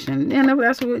situation. And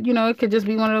that's what, it could just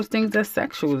be one of those things that's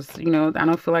sexual. I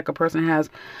don't feel like a person has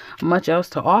much else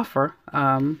to offer.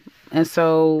 And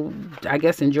so I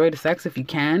guess enjoy the sex if you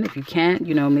can. If you can't,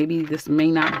 maybe this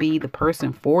may not be the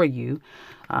person for you.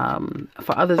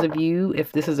 For others of you,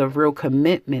 if this is a real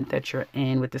commitment that you're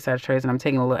in with the Sagittarius, and I'm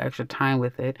taking a little extra time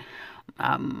with it,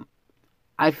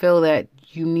 I feel that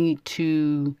you need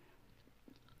to,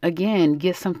 again,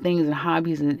 get some things and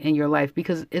hobbies in your life,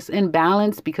 because it's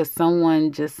imbalanced, because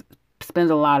someone just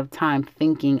spends a lot of time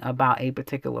thinking about a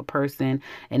particular person,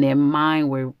 and their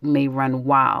mind may run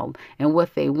wild, and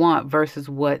what they want versus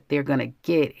what they're going to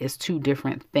get is two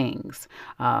different things,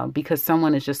 because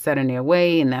someone is just set in their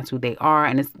way, and that's who they are,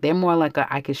 and they're more like a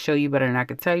I could show you better than I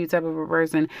could tell you type of a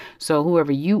person. So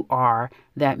whoever you are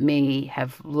that may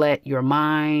have let your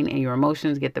mind and your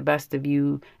emotions get the best of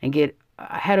you and get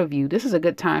ahead of you, this is a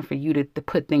good time for you to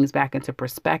put things back into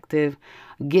perspective,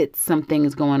 get some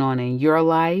things going on in your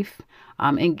life,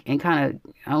 and kind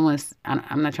of,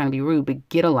 I'm not trying to be rude, but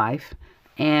get a life,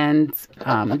 and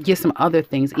get some other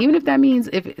things, even if that means,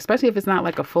 especially if it's not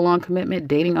like a full-on commitment,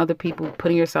 dating other people,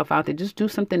 putting yourself out there, just do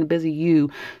something to busy you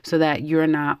so that you're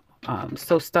not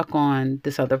so stuck on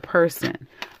this other person,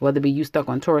 whether it be you stuck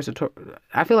on Taurus or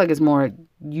I feel like it's more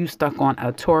you stuck on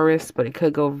a Taurus, but it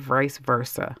could go vice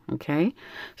versa. Okay,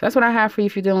 so that's what I have for you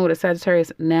if you're dealing with a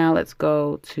Sagittarius. Now let's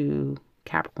go to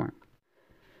Capricorn.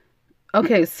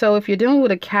 Okay, so if you're dealing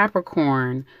with a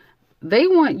Capricorn, they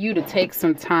want you to take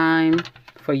some time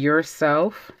for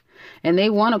yourself, and they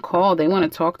want to call, they want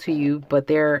to talk to you, but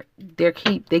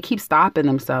they keep stopping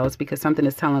themselves because something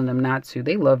is telling them not to.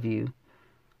 They love you.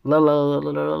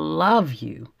 Love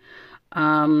you.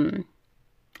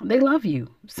 They love you,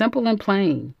 simple and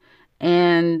plain,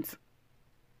 and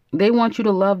they want you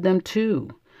to love them too.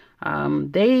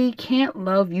 They can't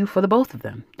love you for the both of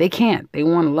them. They can't. They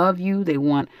want to love you. They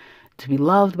want to be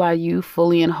loved by you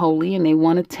fully and wholly, and they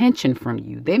want attention from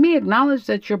you. They may acknowledge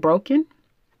that you're broken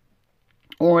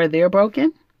or they're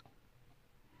broken.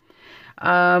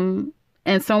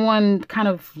 And someone kind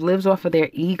of lives off of their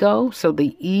ego. So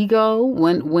the ego,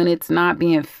 when it's not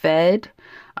being fed,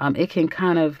 it can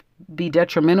kind of be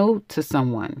detrimental to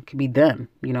someone. It could be them.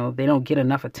 They don't get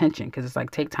enough attention because it's like,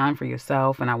 take time for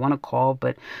yourself, and I want to call,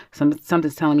 but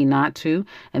something's telling me not to.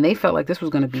 And they felt like this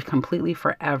was going to be completely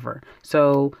forever.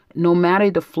 So no matter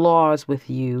the flaws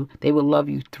with you, they will love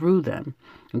you through them.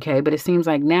 Okay, but it seems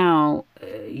like now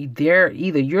they're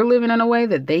either you're living in a way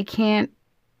that they can't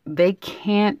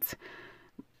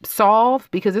solve,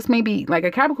 because this may be like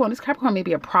this Capricorn may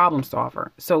be a problem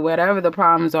solver. So whatever the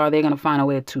problems are, they're going to find a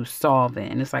way to solve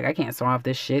it. And it's like, I can't solve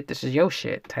this shit. This is your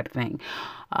shit type of thing.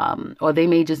 Or they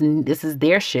may just, this is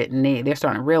their shit, and they're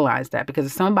starting to realize that, because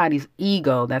it's somebody's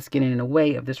ego that's getting in the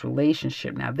way of this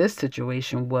relationship. Now, this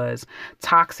situation was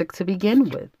toxic to begin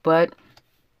with, but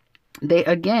they,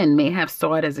 again, may have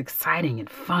saw it as exciting and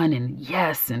fun and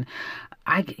yes, and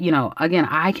I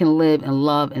can live and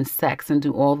love and sex and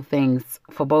do all the things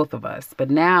for both of us. But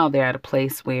now they're at a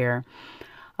place where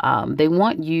they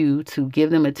want you to give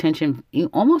them attention,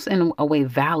 almost in a way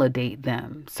validate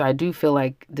them. So I do feel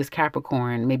like this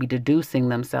Capricorn may be deducing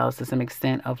themselves to some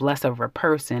extent of less of a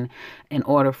person in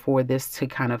order for this to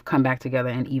kind of come back together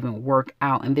and even work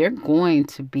out. And they're going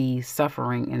to be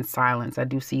suffering in silence. I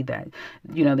do see that.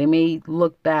 They may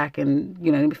look back and,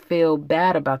 they feel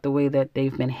bad about the way that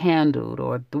they've been handled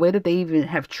or the way that they even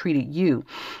have treated you.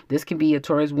 This could be a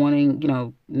Taurus wanting,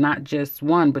 not just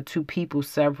one, but two people,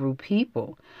 several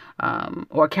people.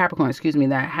 Or Capricorn,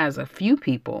 that has a few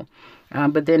people,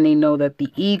 but then they know that the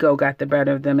ego got the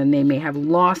better of them, and they may have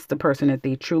lost the person that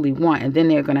they truly want, and then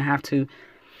they're going to have to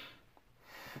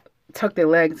tuck their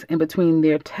legs in between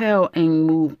their tail and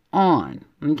move on.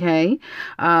 Okay,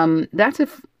 that's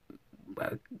if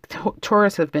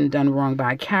Taurus have been done wrong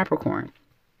by Capricorn.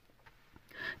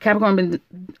 Capricorn,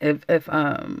 if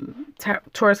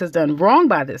Taurus has done wrong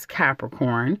by this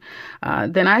Capricorn,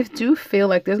 then I do feel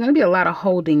like there's going to be a lot of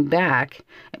holding back,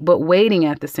 but waiting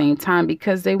at the same time,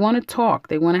 because they want to talk.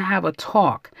 They want to have a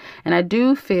talk. And I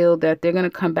do feel that they're going to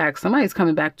come back. Somebody's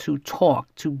coming back to talk,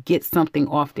 to get something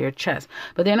off their chest.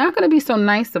 But they're not going to be so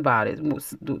nice about it.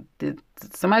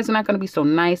 Somebody's not going to be so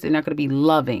nice. They're not going to be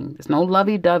loving. There's no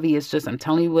lovey-dovey. It's just, I'm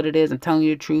telling you what it is. I'm telling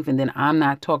you the truth. And then I'm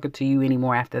not talking to you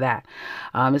anymore after that.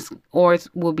 It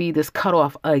will be this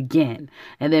cutoff again.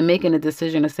 And then making a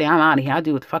decision to say, I'm out of here. I'll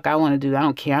do what the fuck I want to do. I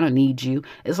don't care. I don't need you.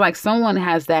 It's like someone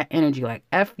has that energy, like,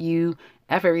 F you,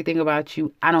 F everything about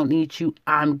you. I don't need you.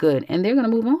 I'm good. And they're going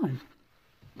to move on.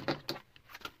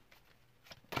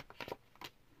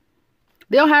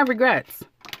 They'll have regrets.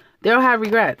 They'll have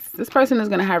regrets. This person is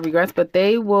going to have regrets, but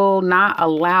they will not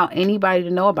allow anybody to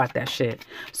know about that shit.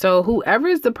 So whoever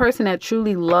is the person that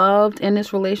truly loved in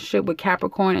this relationship with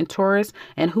Capricorn and Taurus,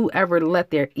 and whoever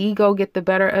let their ego get the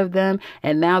better of them,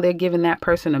 and now they're giving that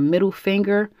person a middle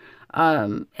finger,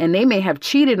 and they may have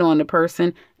cheated on the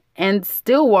person and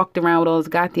still walked around with all this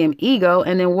goddamn ego,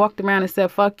 and then walked around and said,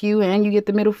 fuck you, and you get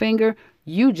the middle finger.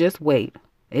 You just wait.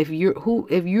 If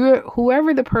you're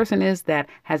whoever the person is that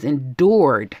has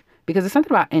endured, because there's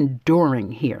something about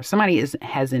enduring here. Somebody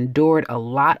has endured a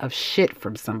lot of shit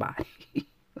from somebody.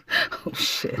 Oh,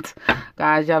 shit.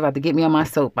 Guys, y'all about to get me on my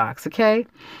soapbox, okay?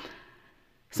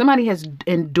 Somebody has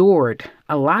endured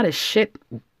a lot of shit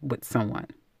with someone.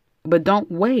 But don't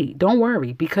wait. Don't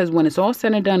worry. Because when it's all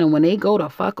said and done, and when they go to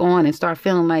fuck on and start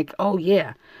feeling like, oh,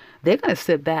 yeah, they're going to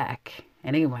sit back.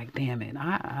 And they're like, damn it.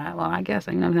 I guess,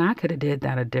 I could have did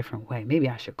that a different way. Maybe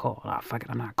I should call. Oh, fuck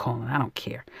it. I'm not calling. I don't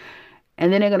care.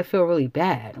 And then they're going to feel really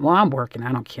bad. Well, I'm working.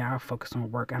 I don't care. I'll focus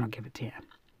on work. I don't give a damn.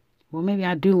 Well, maybe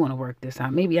I do want to work this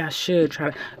out. Maybe I should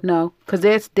try to. No, because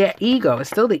it's their ego.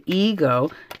 It's still the ego.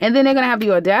 And then they're going to have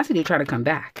the audacity to try to come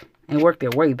back and work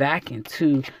their way back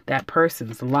into that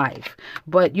person's life.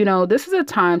 But, this is a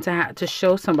time to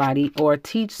show somebody or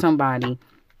teach somebody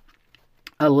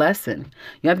a lesson.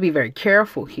 You have to be very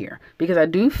careful here, because I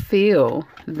do feel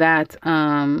that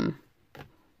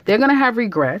they're going to have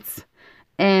regrets.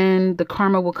 And the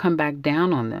karma will come back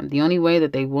down on them. The only way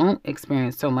that they won't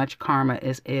experience so much karma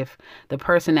is if the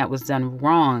person that was done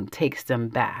wrong takes them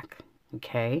back.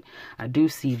 Okay, I do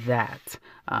see that.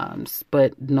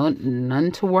 But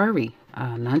none to worry.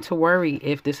 None to worry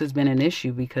if this has been an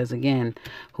issue, because again,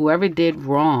 whoever did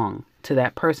wrong to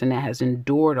that person that has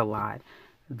endured a lot,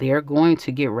 they're going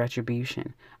to get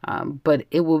retribution. But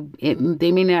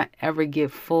they may not ever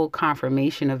get full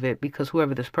confirmation of it, because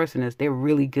whoever this person is, they're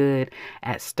really good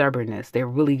at stubbornness. They're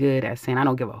really good at saying, I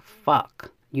don't give a fuck.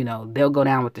 They'll go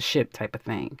down with the ship type of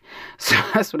thing. So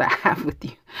that's what I have with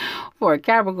you for a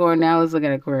Capricorn. Now let's look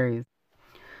at Aquarius.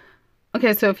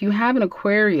 Okay, so if you have an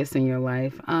Aquarius in your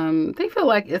life, they feel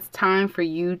like it's time for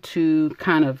you to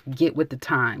kind of get with the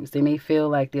times. They may feel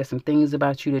like there's some things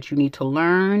about you that you need to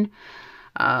learn.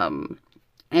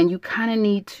 And you kind of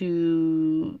need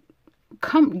to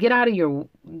get out of your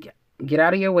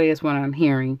way is what I'm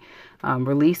hearing.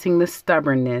 Releasing the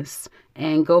stubbornness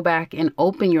and go back and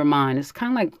open your mind. It's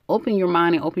kind of like open your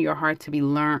mind and open your heart to be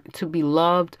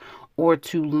loved, or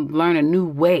to learn a new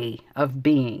way of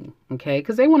being. Okay,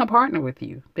 because they want to partner with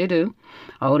you. They do.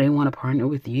 Oh, they want to partner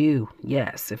with you.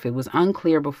 Yes. If it was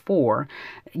unclear before,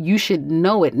 you should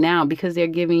know it now, because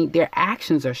their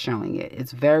actions are showing it.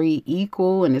 It's very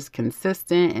equal and it's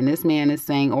consistent. And this man is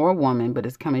saying, or a woman, but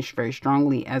it's coming very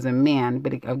strongly as a man.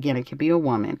 But again, it could be a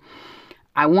woman.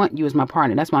 I want you as my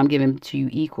partner. That's why I'm giving to you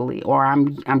equally. Or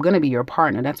I'm going to be your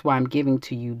partner. That's why I'm giving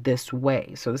to you this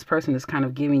way. So this person is kind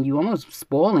of giving you, almost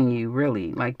spoiling you,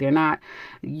 really. Like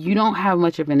you don't have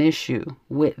much of an issue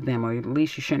with them, or at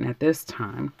least you shouldn't at this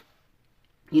time.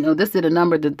 This did a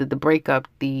number, the breakup,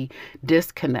 the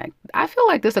disconnect. I feel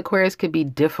like this Aquarius could be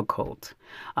difficult.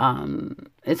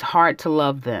 It's hard to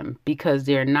love them because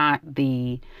they're not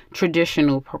the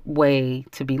traditional way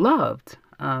to be loved.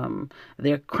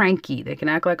 They're cranky. They can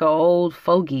act like an old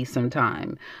fogey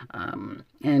sometime.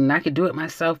 And I could do it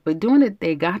myself, but doing it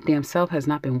their goddamn self has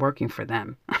not been working for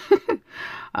them.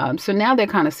 So now they're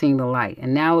kind of seeing the light.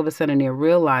 And now all of a sudden they're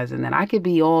realizing that I could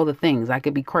be all the things. I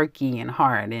could be quirky and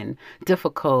hard and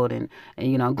difficult and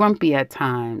grumpy at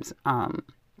times.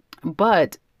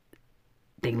 But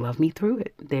they love me through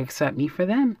it. They accept me for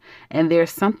them. And there's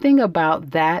something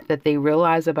about that they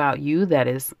realize about you that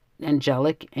is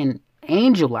angelic and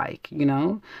angel-like,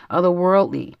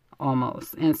 otherworldly,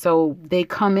 almost. And so they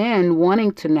come in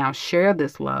wanting to now share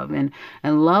this love and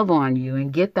love on you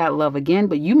and get that love again,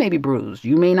 but you may be bruised.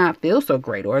 You may not feel so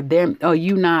great, or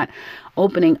you not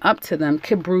opening up to them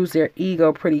could bruise their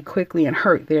ego pretty quickly and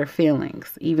hurt their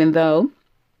feelings. Even though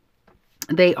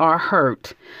they are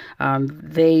hurt,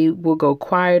 they will go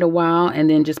quiet a while and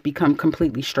then just become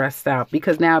completely stressed out,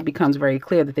 because now it becomes very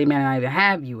clear that they may not even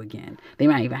have you again. They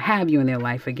might even have you in their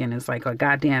life again. It's like, oh,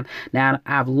 goddamn, now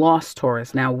I've lost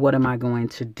Taurus. Now what am I going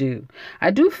to do?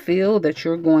 I do feel that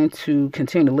you're going to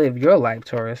continue to live your life,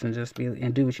 Taurus, and just do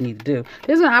what you need to do.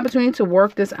 There's an opportunity to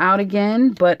work this out again,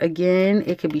 but again,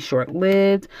 it could be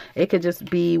short-lived. It could just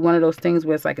be one of those things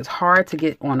where it's like it's hard to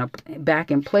get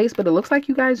back in place, but it looks like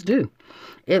you guys do.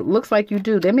 It looks like you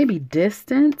do. There may be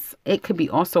distance. It could be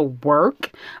also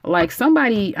work. Like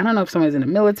somebody, I don't know if someone's in the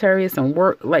military, some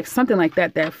work, like something like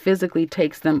that, that physically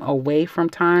takes them away from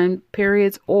time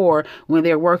periods, or when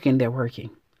they're working, they're working.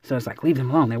 So it's like, leave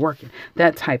them alone, they're working,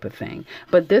 that type of thing.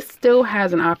 But this still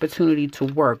has an opportunity to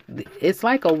work. It's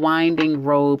like a winding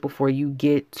road before you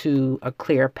get to a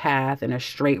clear path and a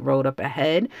straight road up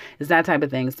ahead. It's that type of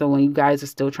thing. So when you guys are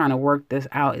still trying to work this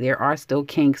out, there are still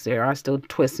kinks, there are still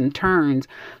twists and turns,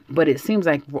 but it seems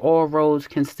like all roads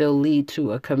can still lead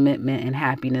to a commitment and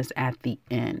happiness at the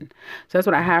end. So that's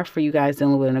what I have for you guys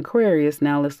dealing with an Aquarius.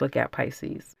 Now let's look at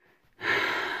Pisces.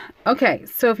 Okay,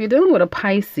 so if you're dealing with a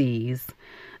Pisces,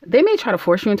 they may try to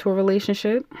force you into a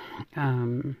relationship.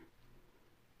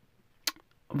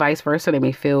 Vice versa, they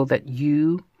may feel that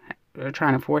you are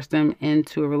trying to force them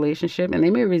into a relationship, and they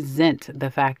may resent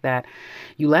the fact that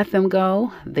you let them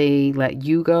go, they let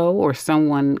you go, or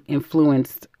someone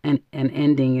influenced an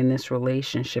ending in this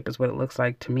relationship is what it looks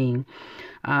like to me.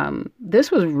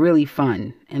 This was really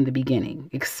fun in the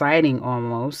beginning, exciting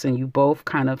almost, and you both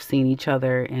kind of seen each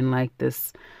other in like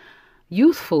this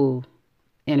youthful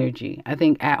energy. I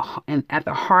think at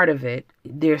the heart of it,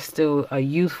 there's still a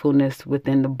youthfulness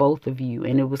within the both of you,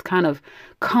 and it was kind of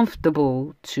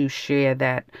comfortable to share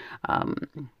that.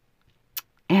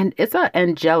 And it's an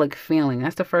angelic feeling.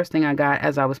 That's the first thing I got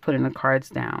as I was putting the cards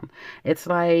down. It's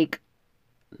like,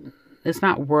 it's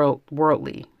not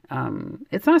worldly.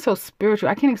 It's not so spiritual.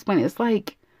 I can't explain it. It's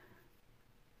like,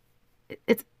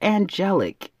 it's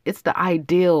angelic. It's the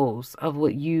ideals of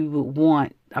what you would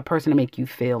want a person to make you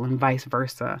feel, and vice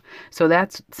versa. So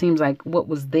that seems like what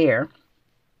was there.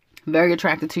 Very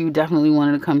attracted to you. Definitely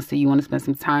wanted to come see you. Want to spend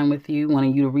some time with you.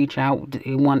 Wanted you to reach out.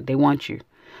 They want you.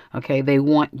 Okay, they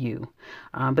want you,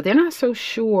 but they're not so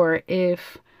sure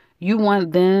if you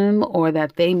want them or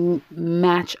that they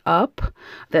match up.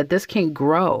 That this can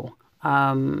grow.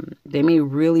 They may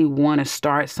really want to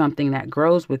start something that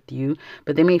grows with you,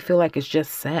 but they may feel like it's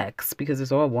just sex, because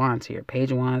it's all wands here.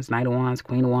 Page of Wands, Knight of Wands,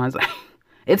 Queen of Wands.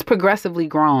 It's progressively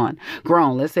grown.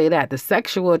 Let's say that the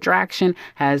sexual attraction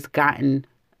has gotten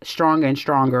stronger and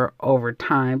stronger over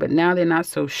time, but now they're not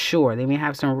so sure. They may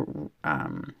have some,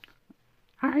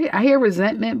 I hear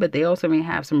resentment, but they also may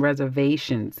have some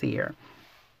reservations here.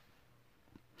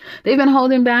 They've been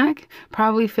holding back,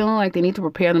 probably feeling like they need to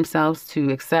prepare themselves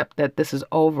to accept that this is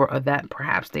over, or that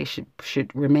perhaps they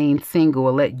should remain single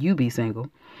or let you be single.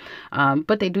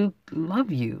 But they do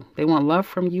love you. They want love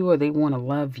from you, or they want to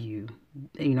love you.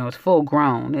 You know, it's full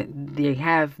grown.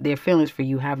 Their feelings for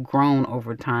you have grown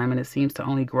over time, and it seems to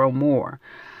only grow more.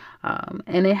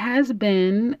 And it has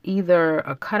been either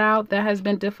a cutout that has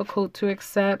been difficult to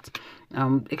accept,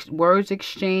 words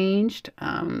exchanged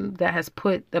that has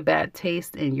put a bad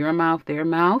taste in your mouth, their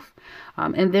mouth.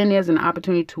 And then there's an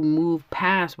opportunity to move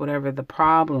past whatever the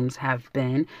problems have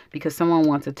been, because someone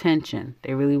wants attention.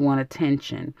 They really want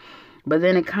attention. But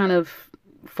then it kind of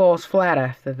falls flat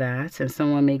after that, and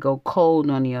someone may go cold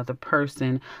on the other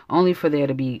person, only for there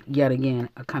to be yet again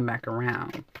a comeback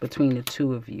around between the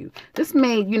two of you. This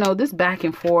may, this back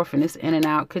and forth and this in and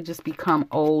out could just become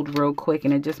old real quick,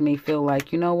 and it just may feel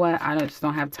like, you know what, I just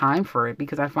don't have time for it,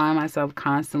 because I find myself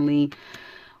constantly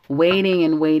waiting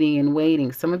and waiting and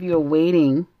waiting. Some of you are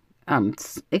waiting.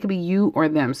 It could be you or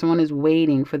them. Someone is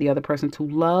waiting for the other person to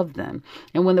love them.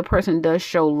 And when the person does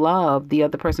show love, the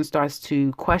other person starts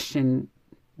to question,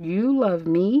 you love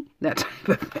me? That type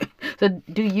of thing. So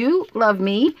do you love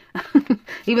me?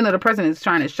 Even though the person is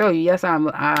trying to show you, yes,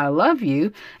 I love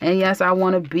you. And yes, I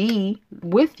want to be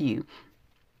with you.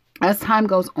 As time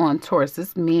goes on, Taurus,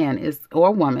 this man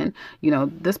or woman,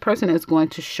 this person is going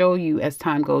to show you as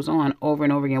time goes on over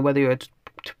and over again, whether you're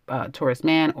a Taurus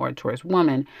man or a Taurus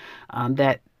woman,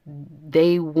 that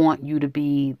they want you to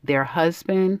be their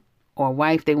husband or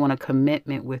wife. They want a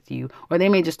commitment with you, or they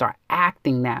may just start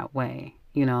acting that way.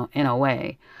 In a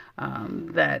way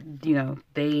that,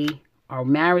 they are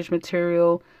marriage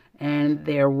material, and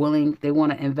they want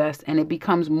to invest, and it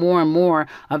becomes more and more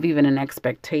of even an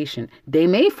expectation. They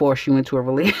may force you into a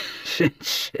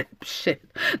relationship. Shit.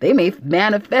 They may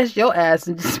manifest your ass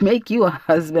and just make you a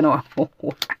husband or a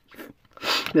wife.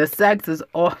 The sex is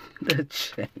off the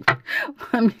chain.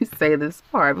 Let me say this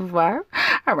part before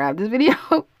I wrap this video.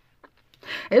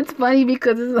 It's funny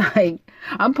because it's like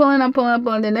I'm pulling.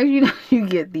 The next you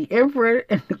get the Emperor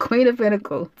and the Queen of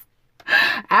Pentacles.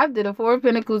 After the Four of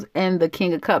Pentacles and the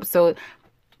King of Cups. So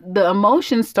the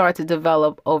emotions start to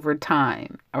develop over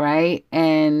time, right?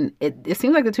 And it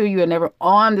seems like the two of you are never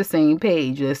on the same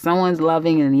page. There's someone's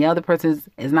loving and the other person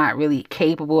is not really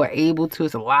capable or able to.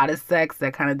 It's a lot of sex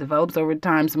that kind of develops over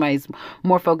time. Somebody's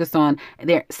more focused on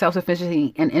their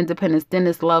self-sufficiency and independence than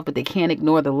this love, but they can't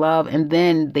ignore the love. And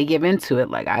then they give into it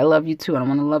like, I love you too, and I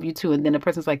want to love you too. And then the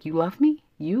person's like, you love me?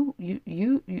 You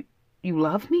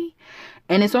love me?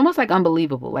 And it's almost like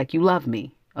unbelievable. Like, you love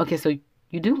me. Okay, so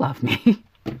you do love me.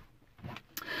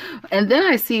 And then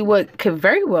I see what could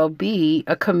very well be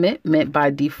a commitment by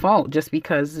default, just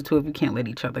because the two of you can't let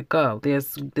each other go.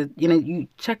 You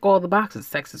check all the boxes.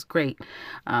 Sex is great.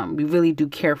 We really do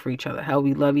care for each other. Hell,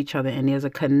 we love each other. And there's a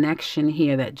connection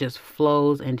here that just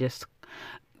flows and just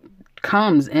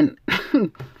comes. And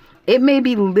it may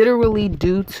be literally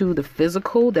due to the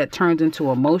physical that turns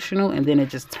into emotional, and then it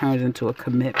just turns into a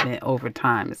commitment over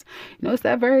time. It's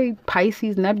that very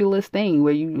Pisces nebulous thing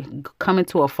where you come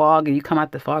into a fog and you come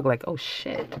out the fog like, oh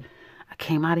shit, I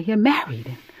came out of here married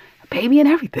and a baby and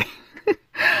everything.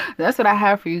 That's what I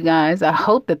have for you guys. I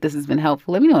hope that this has been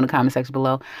helpful. Let me know in the comment section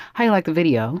below how you like the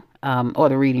video, or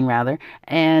the reading rather.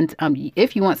 And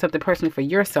if you want something personally for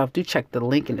yourself, do check the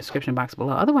link in the description box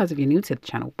below. Otherwise, if you're new to the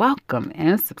channel, welcome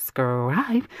and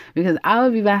subscribe, because I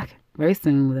will be back very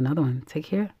soon with another one. Take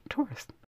care, Taurus.